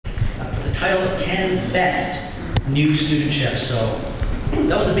title of Canada's best new student chef. So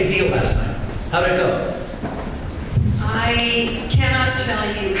that was a big deal last night. How did it go? I cannot tell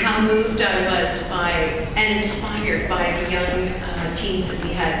you how moved I was by and inspired by the young teams that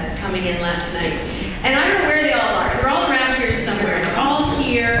we had coming in last night. And I don't know where they all are. They're all around here somewhere. They're all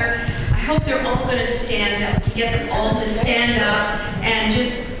here. I hope they're all going to stand up. Get them all to stand up and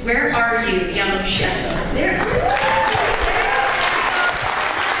just, where are you, young chefs? There.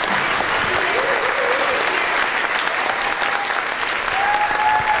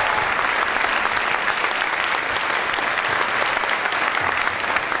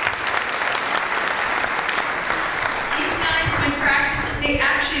 These guys have been practicing. They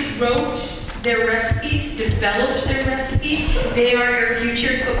actually wrote their recipes, developed their recipes. They are your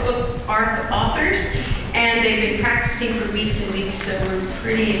future cookbook authors, and they've been practicing for weeks and weeks, so we're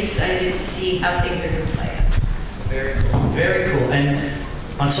pretty excited to see how things are going to play out. Very cool. Very cool. And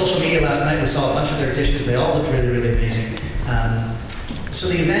on social media last night, we saw a bunch of their dishes. They all looked really, really amazing. So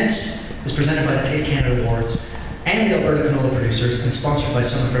the event is presented by the Taste Canada Awards and the Alberta Canola Producers and sponsored by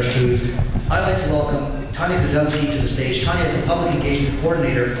Summer Fresh Foods. I'd like to welcome Tanya Kozlowski to the stage. Tanya is the Public Engagement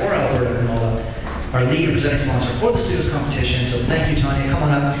Coordinator for Alberta Canola, our lead and presenting sponsor for the students competition. So thank you, Tanya. Come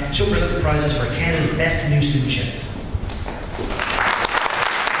on up. She'll present the prizes for Canada's best new student chefs.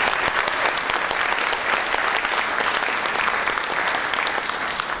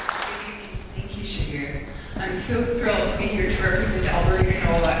 Thank you, Shahir. I'm so thrilled to be here to represent Alberta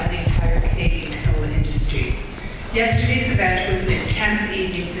Canola and the entire Canadian canola industry. Yesterday's event was an intense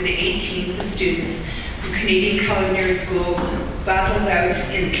evening for the 8 teams of students from Canadian culinary schools battled out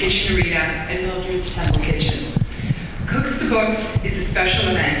in the kitchen arena at Mildred's Temple Kitchen. Cooks the Books is a special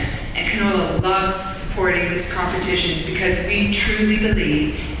event, and Canola loves supporting this competition because we truly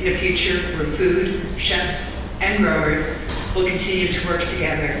believe in a future where food, chefs, and growers will continue to work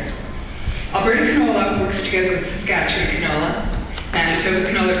together. Alberta Canola works together with Saskatchewan Canola, Manitoba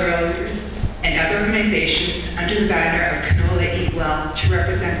Canola Growers, and other organizations under the banner of Canola Eat Well to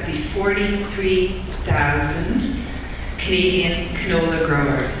represent the 43,000 Canadian canola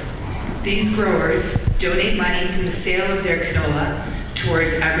growers. These growers donate money from the sale of their canola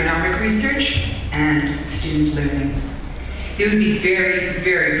towards agronomic research and student learning. They would be very,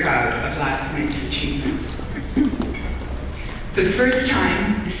 very proud of last night's achievements. For the first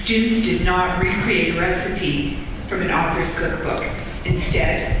time, the students did not recreate a recipe from an author's cookbook.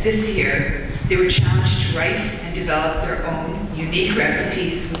 Instead, this year, they were challenged to write and develop their own unique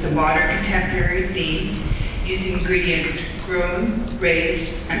recipes with a modern contemporary theme, using ingredients grown,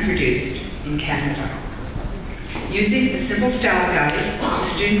 raised, and produced in Canada. Using a simple style guide, the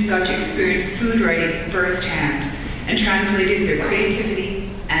students got to experience food writing firsthand and translated their creativity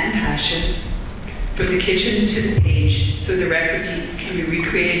and passion from the kitchen to the page so the recipes can be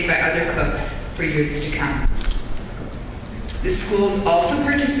recreated by other cooks for years to come. The schools also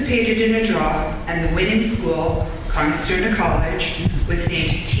participated in a draw, and the winning school, Conestoga College, was named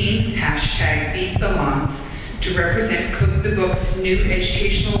Team #BeefBelongs to represent Cook the Book's new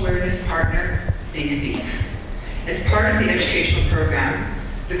educational awareness partner, Think Beef. As part of the educational program,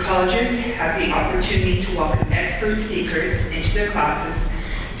 the colleges have the opportunity to welcome expert speakers into their classes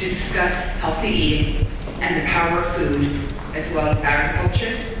to discuss healthy eating and the power of food, as well as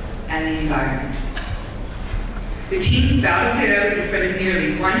agriculture and the environment. The teams battled it out in front of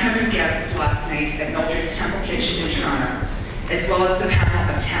nearly 100 guests last night at Mildred's Temple Kitchen in Toronto, as well as the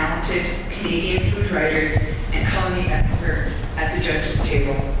panel of talented Canadian food writers and culinary experts at the judges'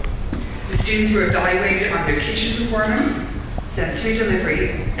 table. The students were evaluated on their kitchen performance, sensory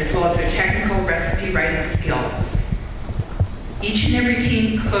delivery, as well as their technical recipe writing skills. Each and every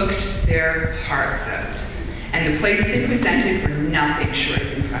team cooked their hearts out, and the plates they presented were nothing short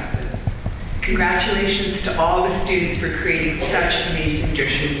of impressive. Congratulations to all the students for creating such amazing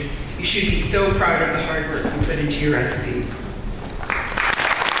dishes. You should be so proud of the hard work you put into your recipes.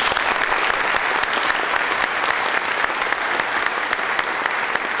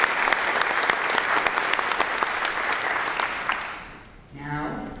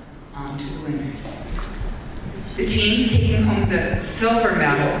 Now, on to the winners. The team taking home the silver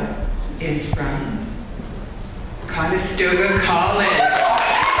medal is from Conestoga College.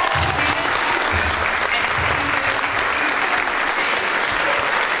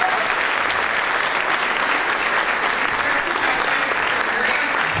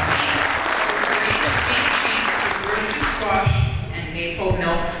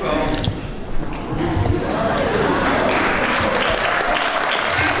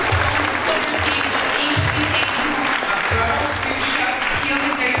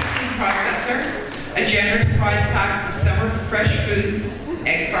 A generous prize pack from Summer Fresh Foods,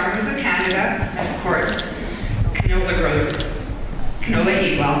 Egg Farmers of Canada, Canada, and of course, Canola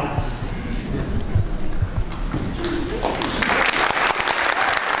Eat Well.